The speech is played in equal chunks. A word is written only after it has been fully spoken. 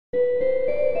Welcome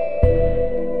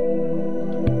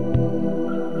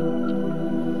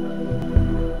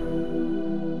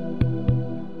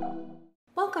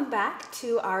back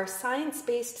to our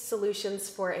Science-Based Solutions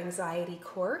for Anxiety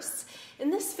course.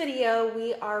 In this video,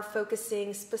 we are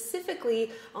focusing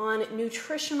specifically on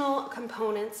nutritional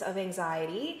components of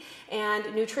anxiety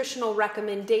and nutritional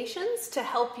recommendations to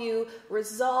help you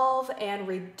resolve and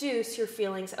reduce your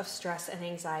feelings of stress and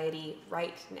anxiety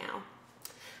right now.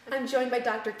 I'm joined by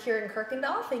Dr. Kieran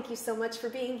Kuykendall. Thank you so much for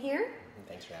being here.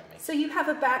 Thanks for having me. So you have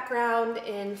a background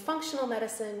in functional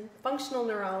medicine, functional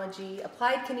neurology,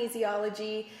 applied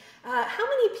kinesiology. How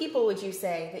many people would you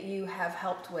say that you have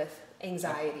helped with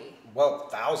anxiety? Well,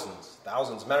 thousands.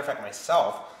 As a matter of fact,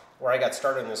 myself, where I got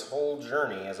started in this whole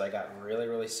journey as I got really,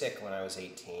 really sick when I was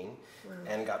 18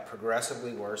 and got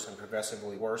progressively worse and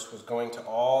progressively worse, was going to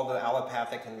all the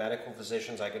allopathic and medical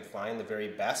physicians I could find, the very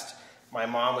best. My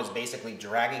mom was basically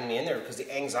dragging me in there because the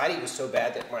anxiety was so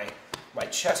bad that my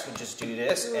chest would just do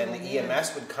this, and the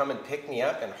EMS would come and pick me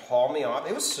up and haul me off.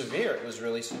 It was severe. It was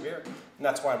really severe. And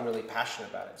that's why I'm really passionate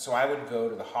about it. So I would go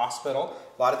to the hospital.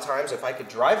 A lot of times, if I could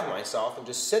drive myself and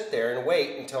just sit there and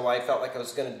wait until I felt like I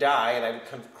was going to die, and I would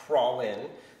kind of crawl in,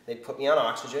 they'd put me on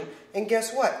oxygen, and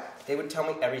guess what? They would tell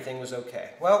me everything was okay.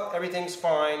 Well, everything's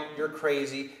fine. You're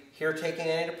crazy. Here, take an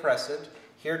antidepressant.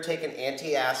 Here, take an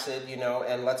antacid,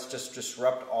 and let's just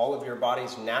disrupt all of your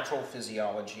body's natural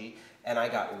physiology. And I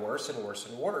got worse and worse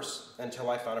and worse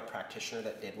until I found a practitioner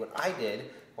that did what I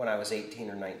did when I was 18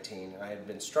 or 19. I had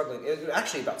been struggling. It was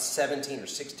actually about 17 or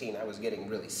 16 I was getting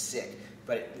really sick,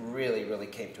 but it really, really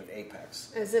came to an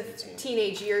apex. As if 18.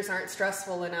 Teenage years aren't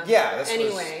stressful enough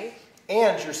anyway.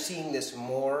 And you're seeing this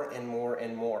more and more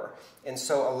and more. And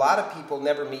so a lot of people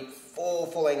never meet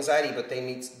full anxiety, but they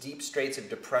meet deep states of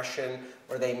depression,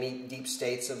 or they meet deep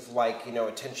states of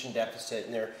attention deficit,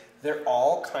 and they're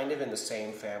all kind of in the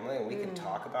same family, and we can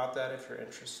talk about that if you're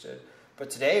interested. But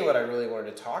today what I really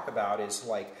wanted to talk about is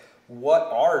what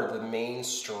are the main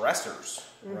stressors,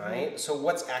 right? So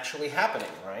what's actually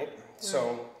happening, right?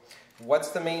 So what's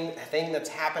the main thing that's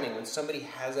happening when somebody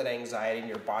has that anxiety and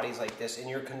your body's like this and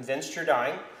you're convinced you're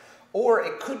dying? Or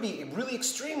it could be really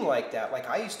extreme like that, like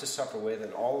I used to suffer with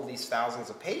and all of these thousands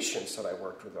of patients that I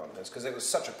worked with on this, because it was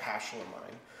such a passion of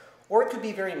mine. Or it could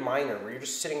be very minor, where you're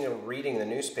just sitting there reading the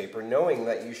newspaper, knowing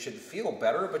that you should feel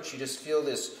better, but you just feel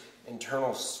this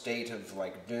internal state of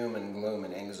doom and gloom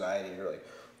and anxiety. You're like,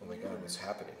 oh my God, what's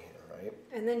happening here, right?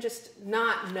 And then just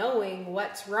not knowing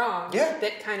what's wrong,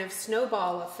 that kind of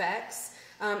snowball effects.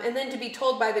 And then to be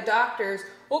told by the doctors,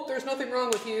 oh, there's nothing wrong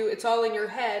with you, it's all in your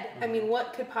head. I mean,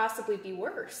 what could possibly be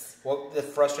worse? Well, the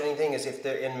frustrating thing is if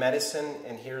they're in medicine,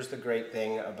 and here's the great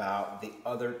thing about the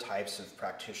other types of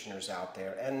practitioners out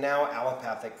there, and now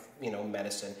allopathic,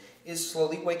 medicine is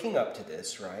slowly waking up to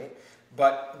this, right?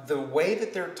 But the way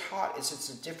that they're taught is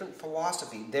it's a different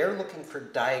philosophy. They're looking for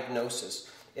diagnosis.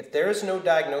 If there is no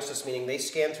diagnosis, meaning they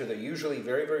scan through the usually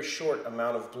very, very short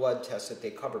amount of blood tests that they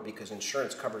cover, because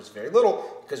insurance covers very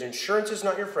little, because insurance is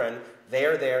not your friend. They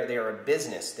are there. They are a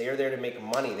business. They are there to make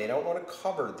money. They don't want to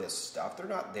cover this stuff. They're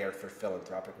not there for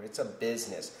philanthropic. It's a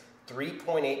business.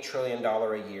 $3.8 trillion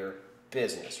a year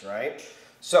business, right?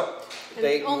 So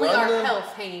they only our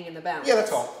health hanging in the balance. Yeah,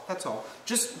 that's all. That's all.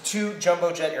 Just 2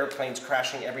 jumbo jet airplanes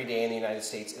crashing every day in the United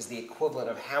States is the equivalent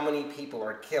of how many people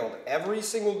are killed every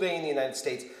single day in the United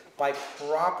States by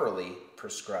properly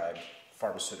prescribed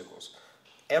pharmaceuticals.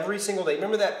 Every single day.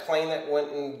 Remember that plane that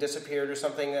went and disappeared or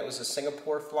something? That was a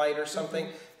Singapore flight or something?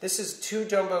 This is 2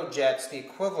 jumbo jets, the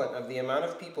equivalent of the amount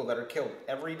of people that are killed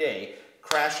every day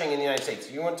crashing in the United States.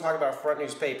 If you want to talk about front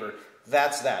newspaper,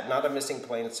 that's that. Not a missing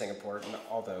plane in Singapore,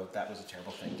 although that was a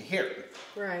terrible thing to hear.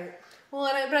 Right.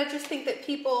 Well, but I just think that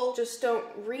people just don't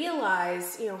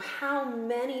realize, how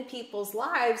many people's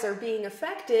lives are being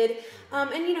affected,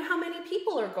 and how many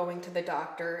people are going to the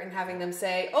doctor and having them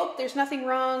say, oh, there's nothing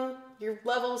wrong, your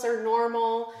levels are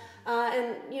normal,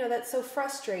 and, that's so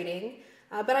frustrating.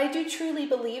 But I do truly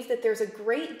believe that there's a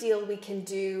great deal we can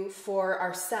do for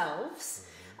ourselves.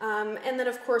 And then,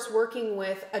 of course, working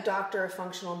with a doctor of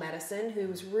functional medicine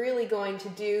who's really going to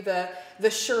do the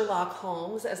Sherlock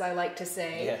Holmes, as I like to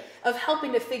say, of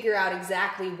helping to figure out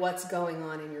exactly what's going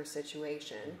on in your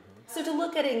situation. So to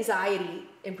look at anxiety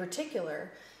in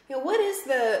particular, what is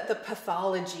the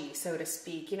pathology, so to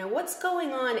speak? What's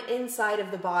going on inside of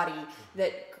the body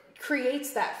that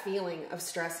creates that feeling of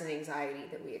stress and anxiety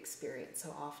that we experience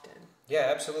so often? Yeah,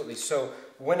 absolutely. So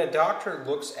when a doctor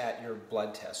looks at your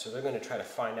blood test, so they're going to try to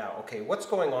find out, okay, what's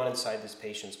going on inside this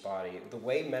patient's body? The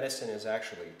way medicine is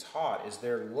actually taught is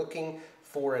they're looking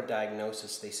for a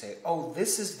diagnosis. They say, oh,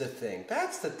 this is the thing.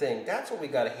 That's the thing. That's what we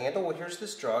got to handle. Well, here's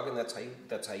this drug, and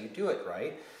that's how you do it,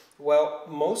 right? Well,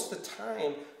 most of the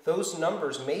time, those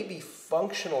numbers may be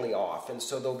functionally off, and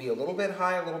so they'll be a little bit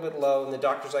high, a little bit low, and the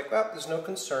doctor's like, well, there's no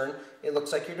concern. It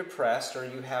looks like you're depressed or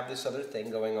you have this other thing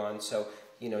going on, so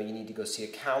you need to go see a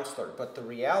counselor. But the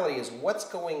reality is what's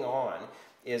going on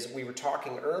is we were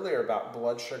talking earlier about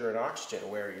blood sugar and oxygen,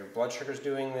 where your blood sugar is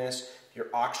doing this, your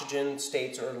oxygen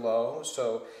states are low.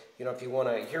 So, if you want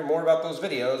to hear more about those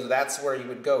videos, that's where you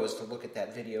would go, is to look at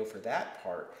that video for that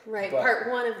part. Right, but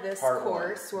part one of this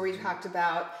course where we talked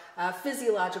about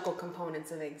physiological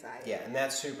components of anxiety. Yeah, and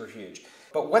that's super huge.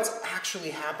 But what's actually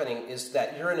happening is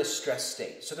that you're in a stress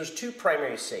state. So there's two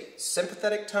primary states: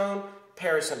 sympathetic tone,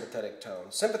 parasympathetic tone.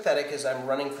 Sympathetic is I'm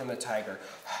running from a tiger,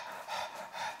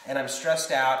 and I'm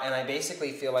stressed out, and I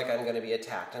basically feel like I'm going to be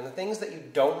attacked. And the things that you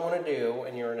don't want to do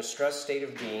when you're in a stressed state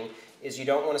of being is you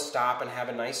don't want to stop and have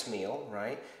a nice meal,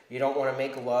 right? You don't want to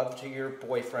make love to your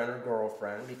boyfriend or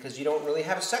girlfriend because you don't really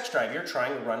have a sex drive. You're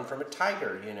trying to run from a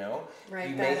tiger, Right,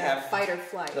 you may have fight or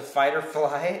flight. The fight or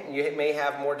flight. You may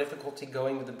have more difficulty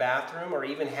going to the bathroom, or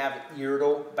even have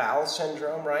irritable bowel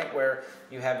syndrome, right? Where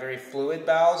you have very fluid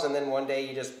bowels, and then one day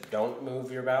you just don't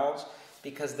move your bowels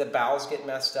because the bowels get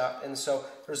messed up. And so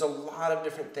there's a lot of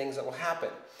different things that will happen.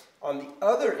 On the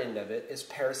other end of it is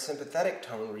parasympathetic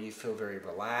tone, where you feel very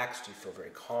relaxed, you feel very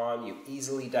calm, you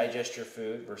easily digest your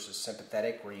food, versus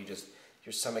sympathetic, where your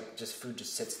stomach, food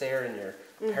just sits there and your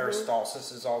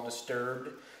peristalsis is all disturbed.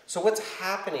 So what's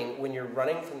happening when you're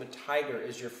running from the tiger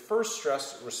is your first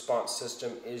stress response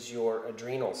system is your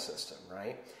adrenal system,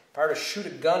 right? If I were to shoot a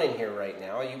gun in here right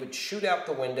now, you would shoot out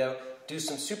the window, do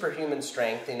some superhuman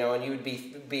strength, and you would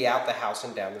be out the house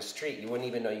and down the street. You wouldn't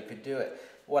even know you could do it.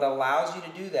 What allows you to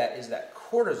do that is that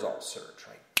cortisol surge,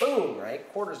 right? Boom,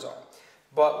 right? Cortisol.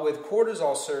 But with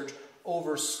cortisol surge,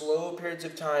 over slow periods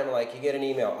of time, like you get an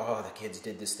email, oh, the kids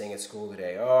did this thing at school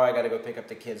today. Oh, I got to go pick up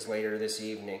the kids later this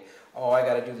evening. Oh, I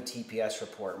got to do the TPS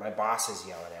report. My boss is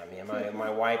yelling at me. And my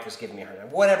wife is giving me a hard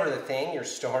time. Whatever the thing, your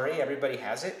story, everybody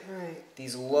has it. Right.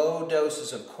 These low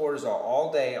doses of cortisol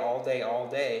all day, all day, all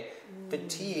day,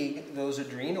 fatigue those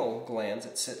adrenal glands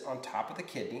that sit on top of the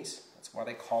kidneys. That's why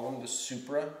they call them the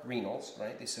suprarenals,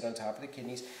 right? They sit on top of the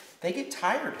kidneys. They get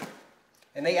tired.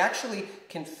 And they actually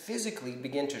can physically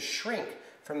begin to shrink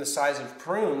from the size of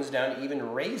prunes down to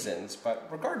even raisins. But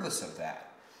regardless of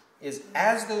that, is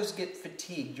as those get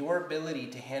fatigued, your ability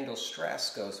to handle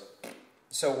stress goes.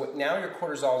 So now your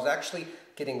cortisol is actually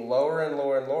getting lower and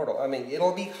lower and lower. I mean,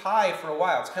 it'll be high for a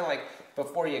while. It's kind of like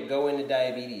before you go into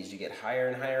diabetes. You get higher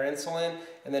and higher insulin,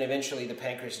 and then eventually the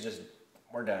pancreas is just,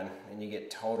 we're done. And you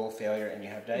get total failure and you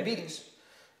have diabetes.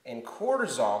 And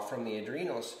cortisol from the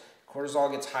adrenals,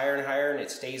 cortisol gets higher and higher, and it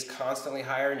stays constantly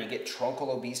higher, and you get truncal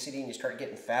obesity, and you start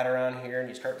getting fat around here, and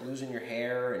you start losing your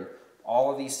hair, and all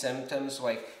of these symptoms,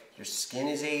 like your skin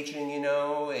is aging,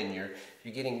 and you're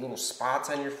getting little spots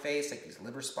on your face, like these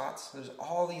liver spots. There's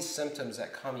all these symptoms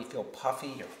that come. You feel puffy,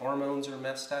 your hormones are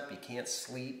messed up, you can't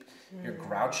sleep, you're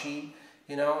grouchy,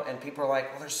 and people are like,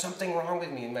 well, there's something wrong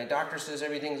with me, and my doctor says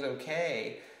everything's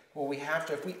okay. Well, we have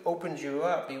to, if we opened you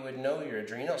up, you would know your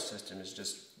adrenal system is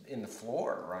just in the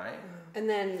floor, right? And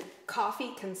then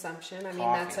coffee consumption. I mean,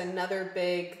 that's another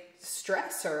big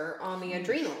stressor on the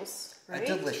adrenals, right? A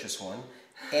delicious one.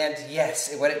 And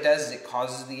yes, what it does is it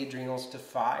causes the adrenals to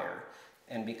fire.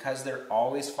 And because they're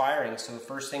always firing, so the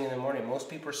first thing in the morning, most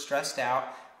people are stressed out.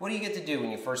 What do you get to do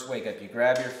when you first wake up? You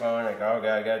grab your phone, like, oh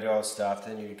God, I gotta do all this stuff.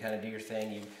 Then you kind of do your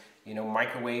thing. You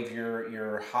microwave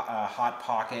your Hot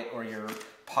Pocket or your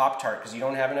Pop-Tart because you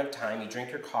don't have enough time. You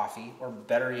drink your coffee, or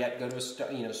better yet, go to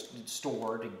a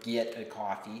store to get a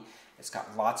coffee. It's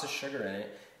got lots of sugar in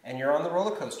it, and you're on the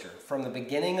roller coaster from the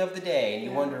beginning of the day, and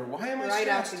you wonder, why am I stressed? Right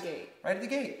out the gate. Right at the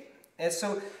gate. And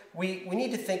so we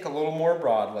need to think a little more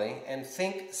broadly and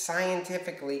think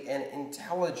scientifically and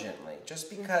intelligently.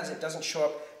 Just because it doesn't show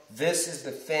up, this is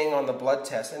the thing on the blood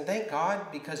test, and thank God,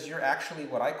 because you're actually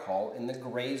what I call in the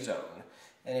gray zone.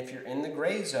 And if you're in the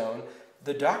gray zone,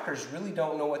 the doctors really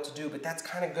don't know what to do, but that's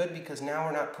kind of good because now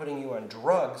we're not putting you on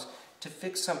drugs to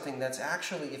fix something that's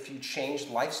actually, if you changed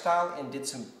lifestyle and did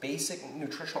some basic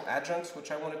nutritional adjuncts,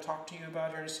 which I want to talk to you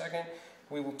about here in a second,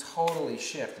 we will totally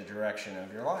shift the direction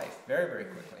of your life very, very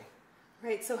quickly.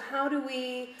 Right, so how do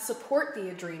we support the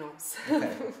adrenals?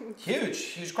 Okay,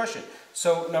 huge question.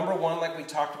 So number one, like we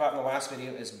talked about in the last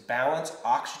video, is balance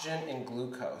oxygen and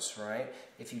glucose, right?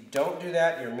 If you don't do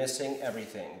that, you're missing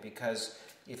everything, because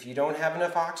if you don't have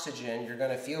enough oxygen, you're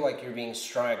going to feel like you're being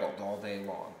strangled all day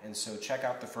long. And so check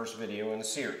out the first video in the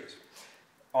series.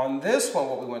 On this one,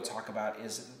 what we want to talk about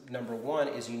is, number one,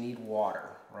 is you need water,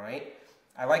 right?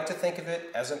 I like to think of it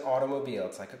as an automobile.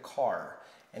 It's like a car.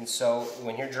 And so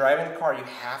when you're driving the car, you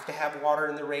have to have water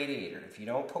in the radiator. If you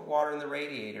don't put water in the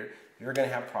radiator, you're going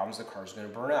to have problems. The car's going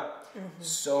to burn up.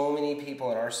 So many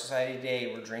people in our society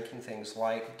today were drinking things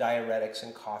like diuretics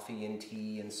and coffee and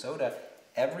tea and soda.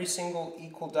 Every single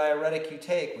equal diuretic you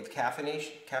take with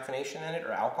caffeination in it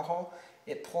or alcohol,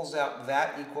 it pulls out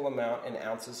that equal amount in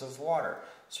ounces of water.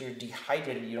 So you're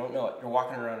dehydrated, you don't know it. You're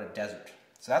walking around a desert.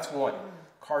 So that's one.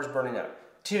 Car's burning up.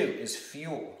 Two is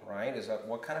fuel, right? Is that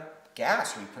what kind of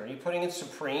gas are you putting? Are you putting in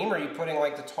Supreme, or are you putting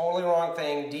like the totally wrong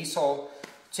thing, diesel?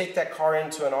 Take that car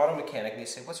into an auto mechanic and you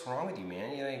say, what's wrong with you,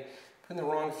 man? You're putting the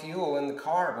wrong fuel in the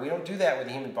car. But we don't do that with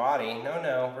the human body.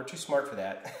 No, we're too smart for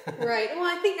that. Right. Well,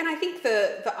 I think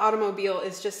the automobile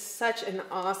is just such an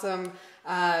awesome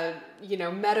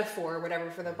metaphor or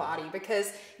whatever for the body,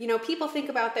 because people think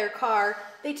about their car,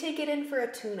 they take it in for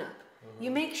a tune-up.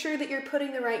 You make sure that you're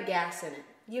putting the right gas in it.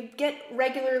 You get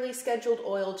regularly scheduled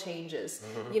oil changes.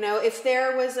 If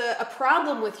there was a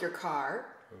problem with your car,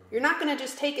 you're not going to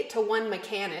just take it to one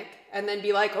mechanic and then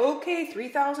be like, okay,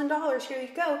 $3,000, here you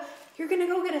go. You're going to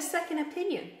go get a second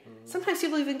opinion. Sometimes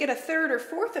people even get a third or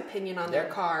fourth opinion on their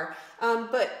car.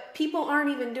 But people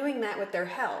aren't even doing that with their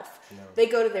health. No. They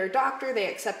go to their doctor, they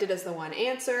accept it as the one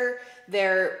answer.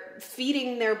 They're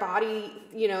feeding their body,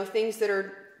 things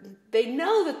that they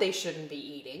know that they shouldn't be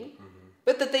eating,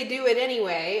 but that they do it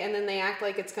anyway, and then they act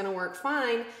like it's going to work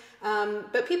fine.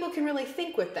 But people can really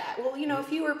think with that. Well,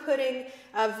 if you were putting,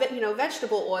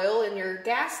 vegetable oil in your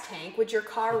gas tank, would your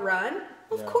car run?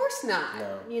 Well, of course not.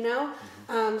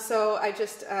 No. So I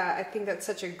think that's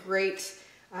such a great,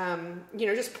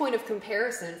 just point of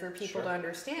comparison for people to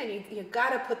understand. You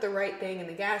got to put the right thing in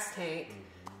the gas tank,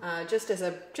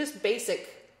 just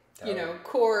basic,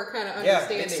 core kind of understanding.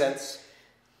 Yeah, makes sense.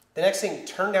 The next thing,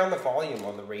 turn down the volume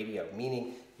on the radio,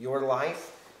 meaning your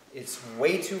life, it's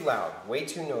way too loud, way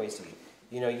too noisy.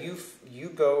 You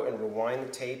go and rewind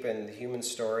the tape in the human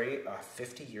story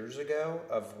 50 years ago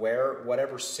of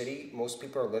whatever city most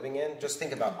people are living in. Just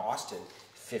think about Austin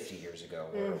 50 years ago,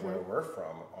 where we're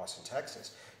from, Austin,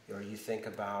 Texas. Or you think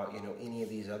about, any of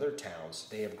these other towns.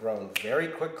 They have grown very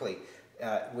quickly.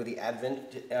 With the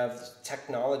advent of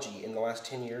technology in the last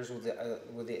 10 years, with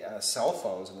the cell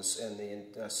phones and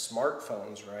the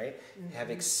smartphones, right, have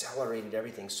accelerated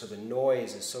everything. So the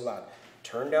noise is so loud.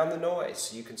 Turn down the noise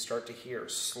so you can start to hear.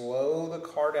 Slow the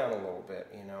car down a little bit,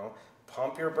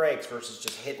 Pump your brakes versus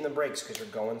just hitting the brakes because you're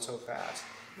going so fast.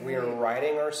 We are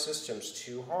riding our systems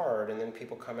too hard, and then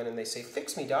people come in and they say,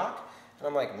 "Fix me, doc." And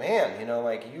I'm like, man,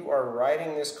 you are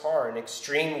riding this car in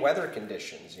extreme weather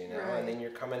conditions, right. And then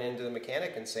you're coming into the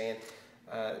mechanic and saying,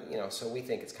 so we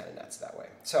think it's kind of nuts that way.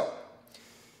 So,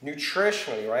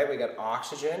 nutritionally, right, we got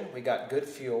oxygen, we got good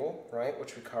fuel, right,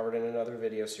 which we covered in another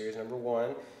video series, number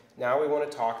 1. Now we want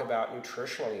to talk about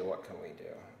nutritionally, what can we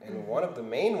do? And one of the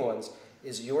main ones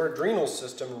is your adrenal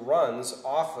system runs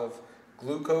off of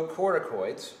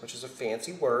glucocorticoids, which is a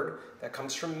fancy word that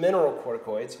comes from mineral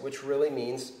corticoids, which really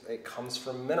means it comes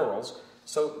from minerals.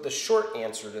 So the short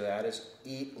answer to that is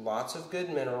eat lots of good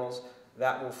minerals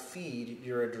that will feed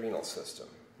your adrenal system.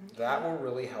 That will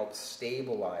really help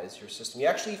stabilize your system. You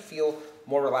actually feel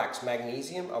more relaxed.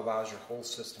 Magnesium allows your whole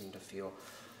system to feel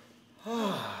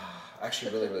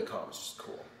actually really, really calm. It's just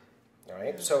cool. All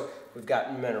right, so we've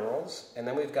got minerals, and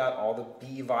then we've got all the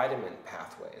B vitamin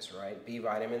pathways, right? B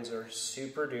vitamins are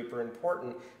super duper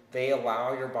important. They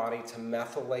allow your body to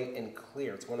methylate and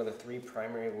clear. It's one of the 3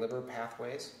 primary liver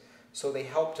pathways. So they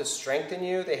help to strengthen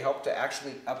you. They help to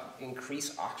actually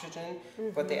increase oxygen,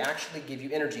 but they actually give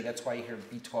you energy. That's why you hear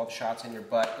B12 shots in your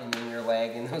butt and in your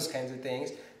leg and those kinds of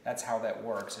things. That's how that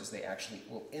works, is they actually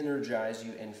will energize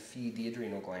you and feed the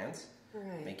adrenal glands.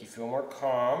 Right. Make you feel more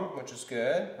calm, which is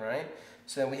good, right?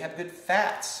 So then we have good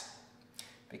fats,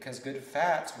 because good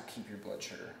fats will keep your blood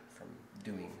sugar from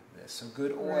doing this. So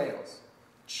good oils,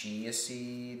 chia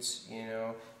seeds,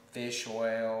 fish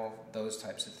oil, those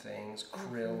types of things,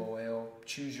 krill oil,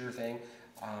 choose your thing.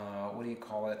 What do you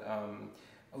call it?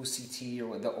 OCT,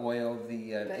 or the oil,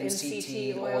 the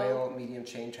MCT oil, medium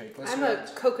chain triglycerides. I'm a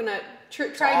coconut,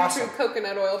 tried and true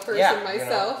coconut oil person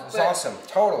myself. It's awesome,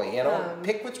 totally.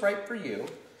 Pick what's right for you.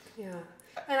 Yeah,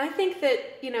 and I think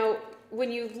that when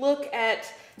you look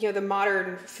at the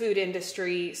modern food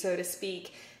industry, so to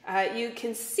speak, you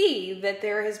can see that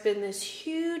there has been this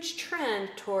huge trend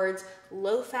towards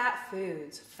low-fat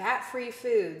foods, fat-free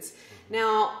foods.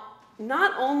 Now,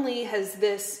 not only has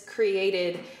this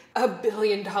created a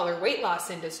billion-dollar weight loss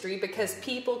industry because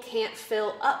people can't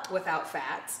fill up without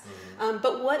fats,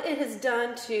 but what it has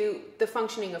done to the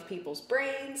functioning of people's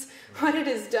brains, what it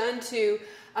has done to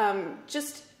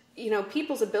just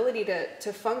people's ability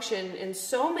to function in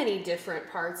so many different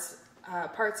parts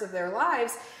of their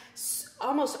lives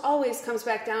almost always comes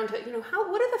back down to,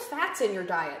 what are the fats in your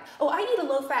diet? Oh, I eat a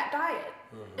low-fat diet.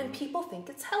 And people think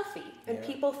it's healthy. And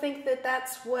people think that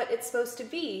that's what it's supposed to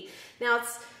be. Now,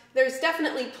 there's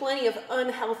definitely plenty of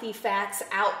unhealthy fats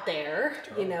out there,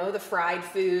 the fried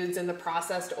foods and the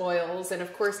processed oils. And,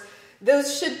 of course,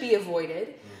 those should be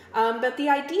avoided. But the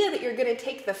idea that you're going to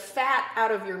take the fat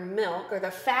out of your milk or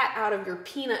the fat out of your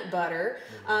peanut butter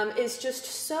is just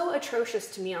so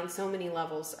atrocious to me on so many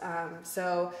levels.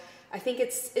 So I think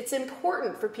it's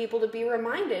important for people to be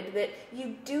reminded that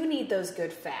you do need those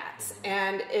good fats.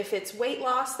 And if it's weight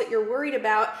loss that you're worried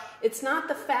about, it's not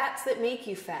the fats that make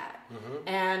you fat.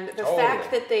 And the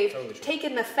fact that they've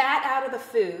taken the fat out of the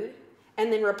food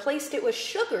and then replaced it with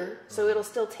sugar so it'll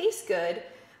still taste good,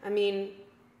 I mean,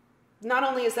 not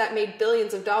only has that made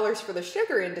billions of dollars for the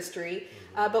sugar industry,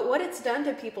 but what it's done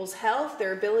to people's health,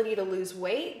 their ability to lose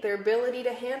weight, their ability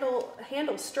to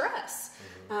handle stress,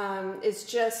 is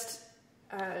just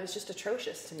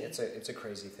atrocious to me. It's a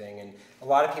crazy thing, and a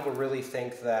lot of people really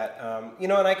think that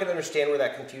and I can understand where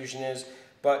that confusion is.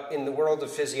 But in the world of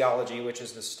physiology, which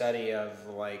is the study of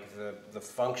like the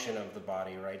function of the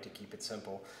body, right, to keep it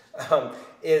simple,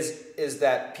 is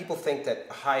that people think that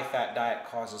a high-fat diet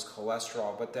causes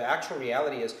cholesterol. But the actual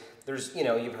reality is there's,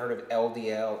 you've heard of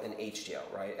LDL and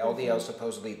HDL, right? LDL is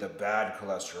supposedly the bad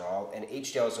cholesterol, and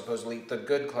HDL is supposedly the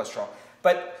good cholesterol.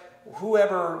 But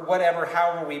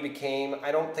however we became,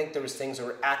 I don't think there was things that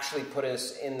were actually put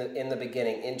us in the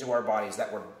beginning into our bodies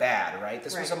that were bad, right?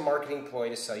 This was a marketing ploy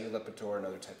to sell you Lipitor and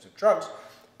other types of drugs.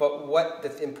 But what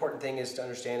the important thing is to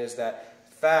understand is that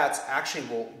fats actually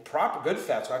good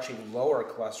fats will actually lower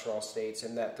cholesterol states,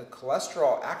 and that the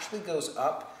cholesterol actually goes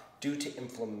up due to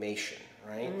inflammation,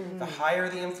 right? The higher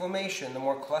the inflammation, the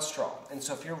more cholesterol. And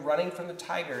so if you're running from the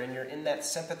tiger and you're in that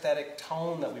sympathetic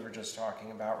tone that we were just talking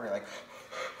about, where you're like,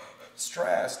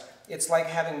 stressed, it's like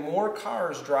having more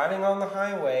cars driving on the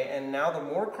highway, and now the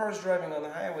more cars driving on the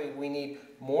highway, we need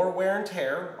more wear and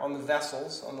tear on the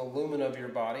vessels, on the lumen of your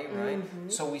body, right?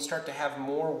 So we start to have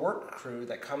more work crew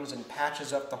that comes and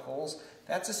patches up the holes.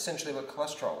 That's essentially what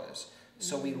cholesterol is.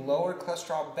 So we lower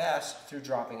cholesterol best through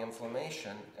dropping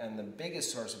inflammation, and the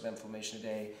biggest source of inflammation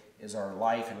today is our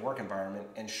life and work environment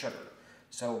and sugar.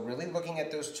 So really looking at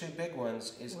those two big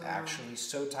ones is actually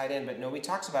so tied in, but nobody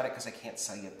talks about it because I can't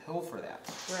sell you a pill for that.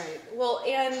 Right. Well,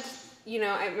 and,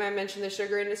 I mentioned the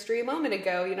sugar industry a moment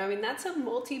ago. That's a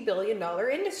multi-billion-dollar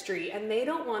industry, and they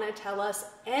don't want to tell us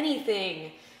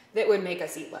anything that would make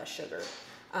us eat less sugar.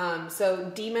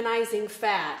 So demonizing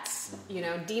fats,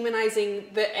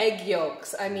 demonizing the egg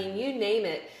yolks, you name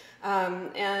it.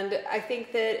 And I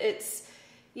think that it's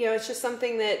just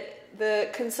something that the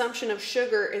consumption of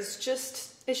sugar is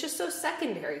just so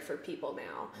secondary for people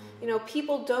now.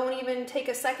 People don't even take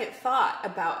a second thought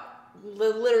about the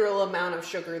literal amount of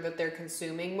sugar that they're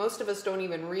consuming. Most of us don't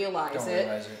even realize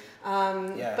it.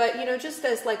 But, just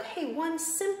as like, hey, one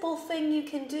simple thing you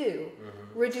can do,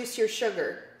 reduce your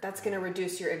sugar. That's going to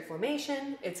reduce your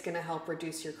inflammation. It's going to help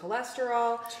reduce your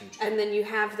cholesterol. And then you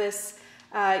have this,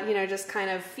 just kind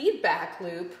of feedback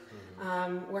loop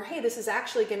where, hey, this is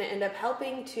actually going to end up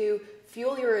helping to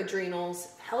fuel your adrenals,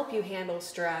 help you handle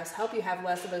stress, help you have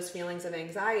less of those feelings of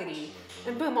anxiety.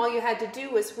 And boom, all you had to do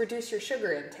was reduce your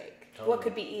sugar intake. What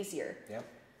could be easier?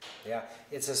 Yeah.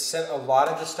 It's a lot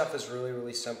of this stuff is really,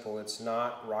 really simple. It's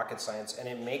not rocket science, and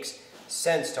it makes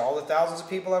sense to all the thousands of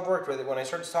people I've worked with. When I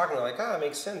start talking, they're like, it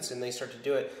makes sense, and they start to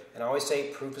do it. And I always say,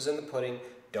 proof is in the pudding.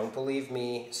 Don't believe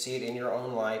me. See it in your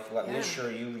own life. Let me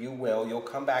assure you, you will. You'll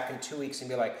come back in 2 weeks and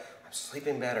be like, I'm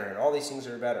sleeping better, and all these things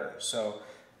are better. So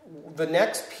the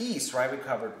next piece, right, we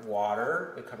covered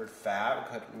water, we covered fat,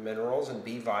 we covered minerals and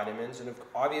B vitamins, and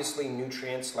obviously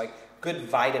nutrients like good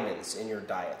vitamins in your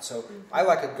diet. So I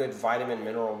like a good vitamin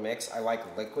mineral mix. I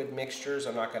like liquid mixtures.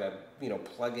 I'm not going to,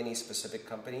 plug any specific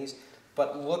companies,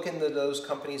 but look into those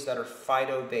companies that are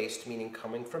phyto-based, meaning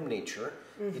coming from nature.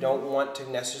 You don't want to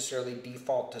necessarily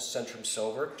default to Centrum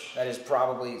Silver. That is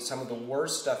probably some of the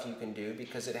worst stuff you can do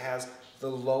because it has the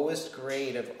lowest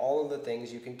grade of all of the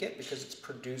things you can get because it's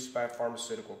produced by a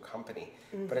pharmaceutical company.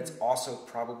 But it's also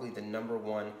probably the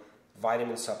 #1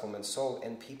 vitamin supplement sold,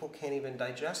 and people can't even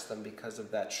digest them because of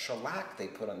that shellac they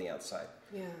put on the outside.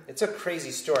 It's a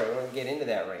crazy story. I won't get into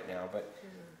that right now, but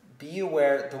be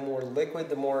aware, the more liquid,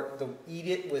 eat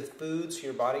it with food so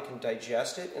your body can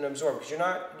digest it and absorb. Because you're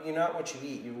not what you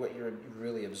eat, you're what you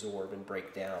really absorb and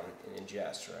break down and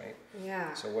ingest,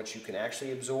 right? So what you can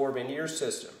actually absorb into your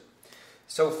system.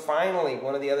 So finally,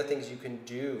 one of the other things you can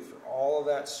do for all of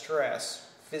that stress,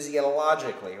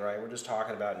 physiologically, right? We're just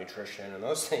talking about nutrition and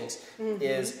those things,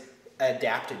 is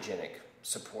adaptogenic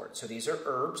support. So these are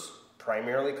herbs,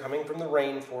 primarily coming from the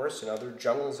rainforest and other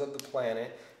jungles of the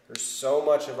planet. There's so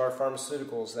much of our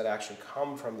pharmaceuticals that actually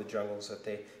come from the jungles that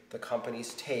the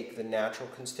companies take, the natural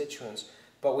constituents.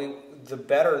 But the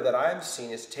better that I've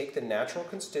seen is take the natural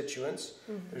constituents.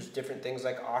 There's different things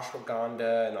like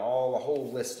ashwagandha and the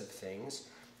whole list of things.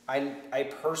 I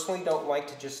personally don't like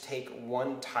to just take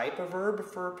one type of herb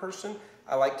for a person.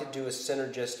 I like to do a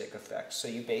synergistic effect. So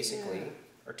you basically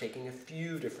are taking a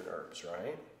few different herbs,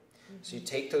 right? So you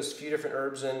take those few different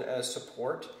herbs in as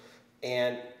support.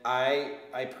 And I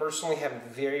personally have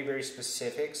very, very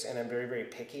specifics, and I'm very, very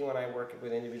picky when I work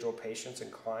with individual patients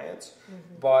and clients.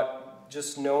 But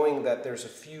just knowing that there's a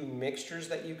few mixtures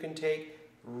that you can take,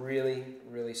 really,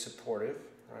 really supportive,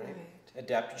 right?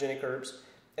 Adaptogenic herbs.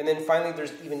 And then finally,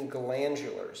 there's even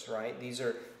glandulars, right? These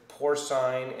are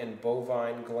porcine and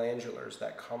bovine glandulars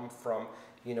that come from,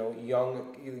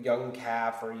 young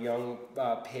calf or young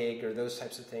pig or those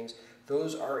types of things.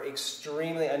 Those are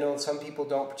extremely, I know some people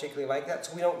don't particularly like that,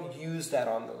 so we don't use that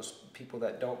on those people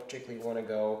that don't particularly want to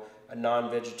go a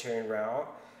non-vegetarian route.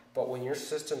 But when your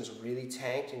system's really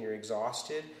tanked and you're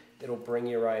exhausted, it'll bring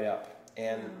you right up.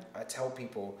 And I tell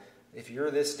people, if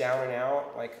you're this down and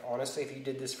out, like honestly, if you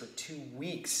did this for 2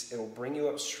 weeks, it'll bring you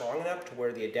up strong enough to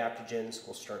where the adaptogens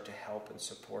will start to help and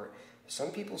support.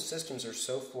 Some people's systems are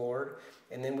so floored,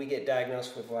 and then we get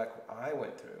diagnosed with, like I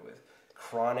went through, with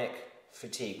chronic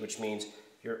fatigue, which means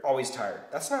you're always tired.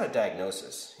 That's not a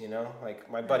diagnosis, Like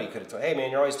my buddy could have told, hey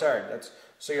man, you're always tired.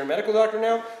 So you're a medical doctor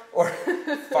now? Or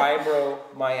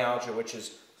fibromyalgia, which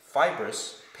is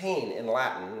fibrous pain in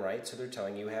Latin, right? So they're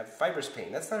telling you have fibrous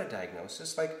pain. That's not a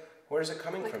diagnosis. Like, where is it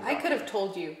coming from? I could have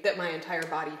told you that my entire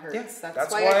body hurts. Yeah,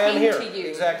 that's why I came to you.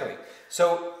 Exactly.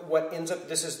 So what ends up,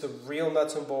 this is the real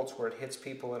nuts and bolts where it hits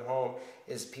people at home,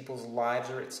 is people's lives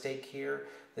are at stake here.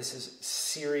 This is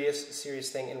serious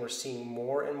thing, and we're seeing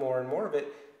more and more and more of it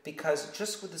because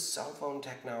just with the cell phone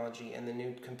technology and the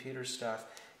new computer stuff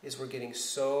is we're getting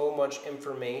so much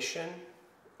information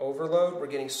overload. We're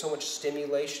getting so much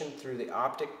stimulation through the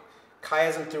optic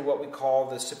chiasm, through what we call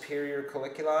the superior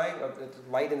colliculi of the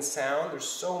light and sound. There's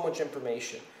so much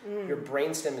information. Your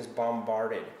brainstem is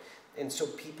bombarded. And so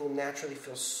people naturally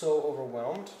feel so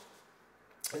overwhelmed.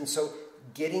 And so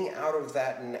getting out of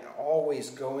that and always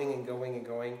going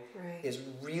is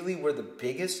really where the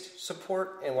biggest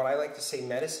support, and what I like to say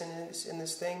medicine is in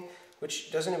this thing,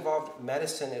 which doesn't involve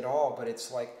medicine at all, but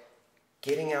it's like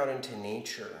getting out into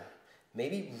nature.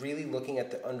 Maybe really looking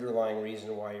at the underlying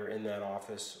reason why you're in that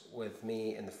office with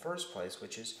me in the first place,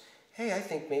 which is, hey, I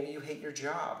think maybe you hate your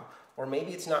job, or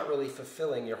maybe it's not really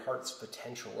fulfilling your heart's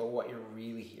potential or what you're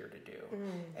really here to do.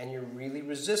 And you're really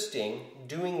resisting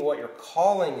doing what your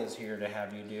calling is here to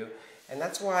have you do. And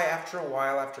that's why after a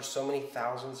while, after so many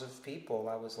thousands of people,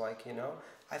 I was like,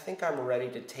 I think I'm ready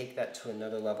to take that to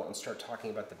another level and start talking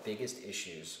about the biggest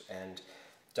issues. And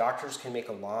doctors can make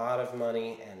a lot of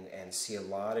money and see a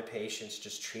lot of patients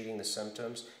just treating the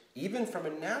symptoms, even from a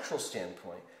natural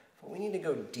standpoint. But we need to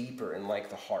go deeper in like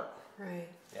the heart. Right.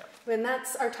 Yeah. And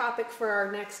that's our topic for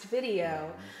our next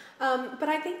video. But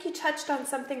I think you touched on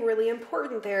something really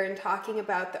important there in talking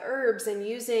about the herbs and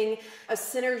using a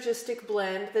synergistic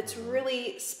blend that's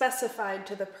really specified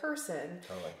to the person.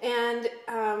 Totally.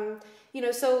 And,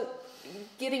 so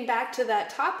getting back to that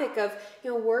topic of,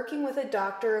 working with a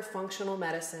doctor of functional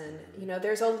medicine,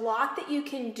 there's a lot that you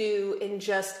can do in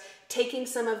just taking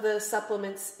some of the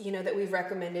supplements, that we've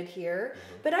recommended here,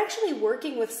 but actually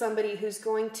working with somebody who's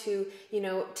going to,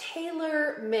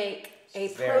 tailor make a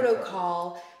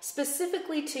protocol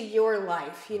specifically to your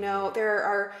life. There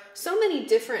are so many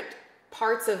different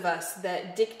parts of us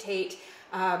that dictate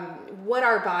what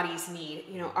our bodies need,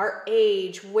 our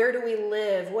age, where do we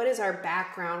live, what is our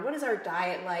background, what is our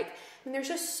diet like. And there's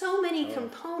just so many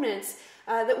components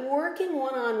that working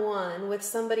one-on-one with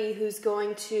somebody who's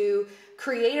going to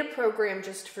create a program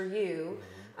just for you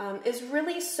is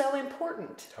really so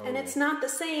important. Totally. And it's not the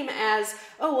same as,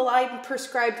 I'm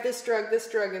prescribed this drug,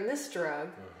 and this drug.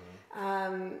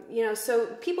 So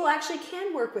people actually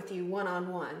can work with you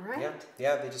one-on-one, right?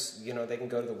 Yeah. They just, they can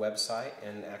go to the website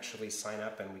and actually sign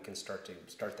up, and we can start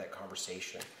that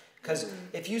conversation. Because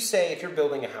if you're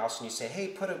building a house and you say, hey,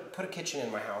 put a kitchen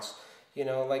in my house,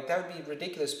 that would be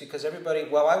ridiculous because everybody,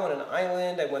 I want an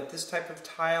island, I want this type of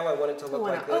tile, I want it to look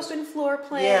like this. Open floor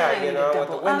plan. Yeah, with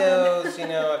the windows,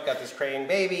 I've got this praying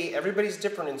baby. Everybody's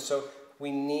different, and so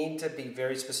We need to be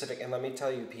very specific. And let me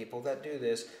tell you, people that do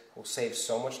this will save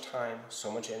so much time,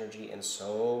 so much energy, and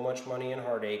so much money and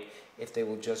heartache if they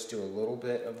will just do a little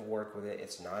bit of work with it.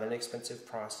 It's not an expensive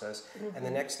process. And the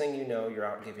next thing you know, you're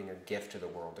out giving a gift to the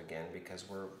world again, because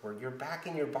you're back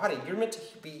in your body. You're meant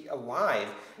to be alive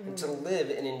and to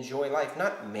live and enjoy life,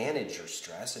 not manage your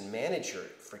stress and manage your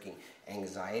freaking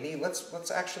anxiety.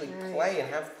 Let's actually play and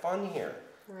have fun here.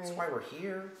 That's why we're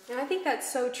here. And I think that's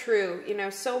so true. You know,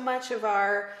 so much of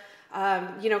our,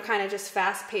 kind of just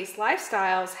fast-paced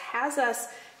lifestyles has us,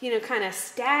 kind of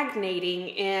stagnating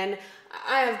in,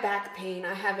 I have back pain,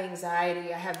 I have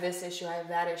anxiety, I have this issue, I have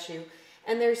that issue.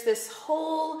 And there's this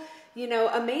whole,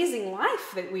 amazing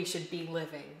life that we should be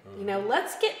living.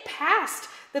 Let's get past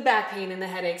the back pain and the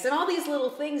headaches and all these little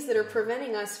things that are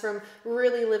preventing us from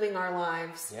really living our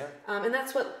lives. Yeah. And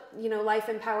that's what, Life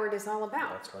Empowered is all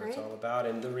about. That's what it's all about.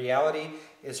 And the reality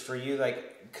is for you,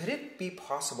 could it be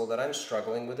possible that I'm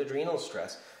struggling with adrenal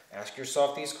stress? Ask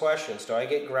yourself these questions. Do I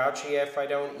get grouchy if I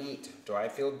don't eat? Do I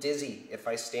feel dizzy if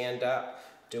I stand up?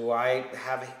 Do I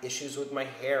have issues with my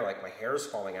hair, like my hair is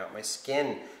falling out? My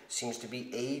skin seems to be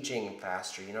aging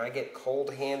faster. I get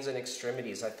cold hands and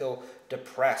extremities. I feel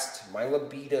depressed. My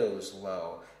libido's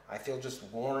low. I feel just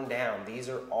worn down. These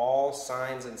are all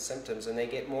signs and symptoms, and they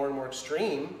get more and more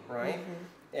extreme, right?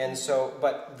 And so,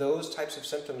 but those types of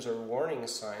symptoms are warning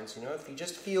signs. If you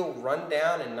just feel run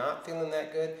down and not feeling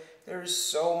that good, there's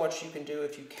so much you can do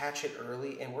if you catch it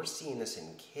early, and we're seeing this in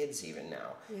kids even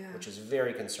now, which is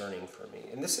very concerning for me.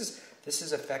 And this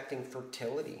is affecting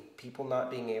fertility, people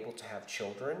not being able to have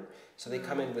children, so they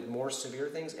come in with more severe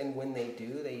things, and when they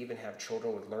do, they even have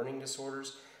children with learning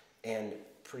disorders, and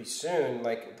pretty soon,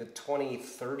 like the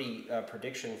 2030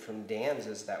 prediction from DANS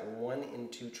is that 1 in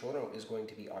 2 children is going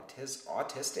to be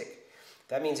autistic.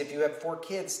 That means if you have 4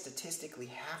 kids, statistically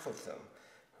half of them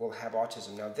will have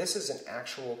autism. Now, this is an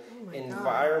actual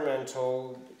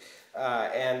environmental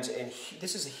and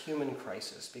this is a human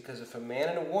crisis, because if a man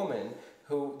and a woman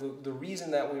who the reason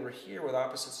that we were here with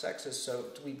opposite sexes so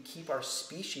we keep our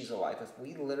species alive. If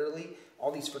we literally,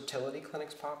 all these fertility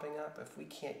clinics popping up, if we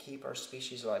can't keep our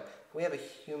species alive, we have a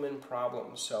human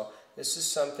problem. So this is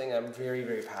something I'm very,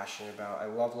 very passionate about. I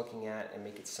love looking at and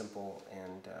make it simple,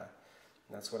 and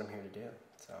that's what I'm here to do.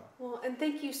 So. Well, and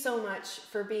thank you so much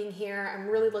for being here. I'm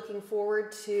really looking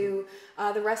forward to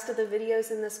the rest of the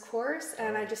videos in this course,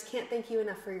 and I just can't thank you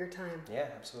enough for your time. Yeah,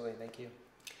 absolutely. Thank you.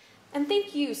 And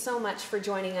thank you so much for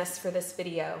joining us for this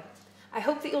video. I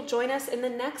hope that you'll join us in the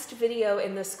next video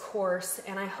in this course,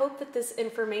 and I hope that this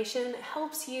information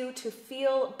helps you to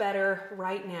feel better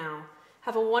right now.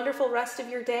 Have a wonderful rest of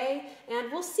your day,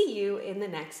 and we'll see you in the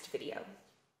next video.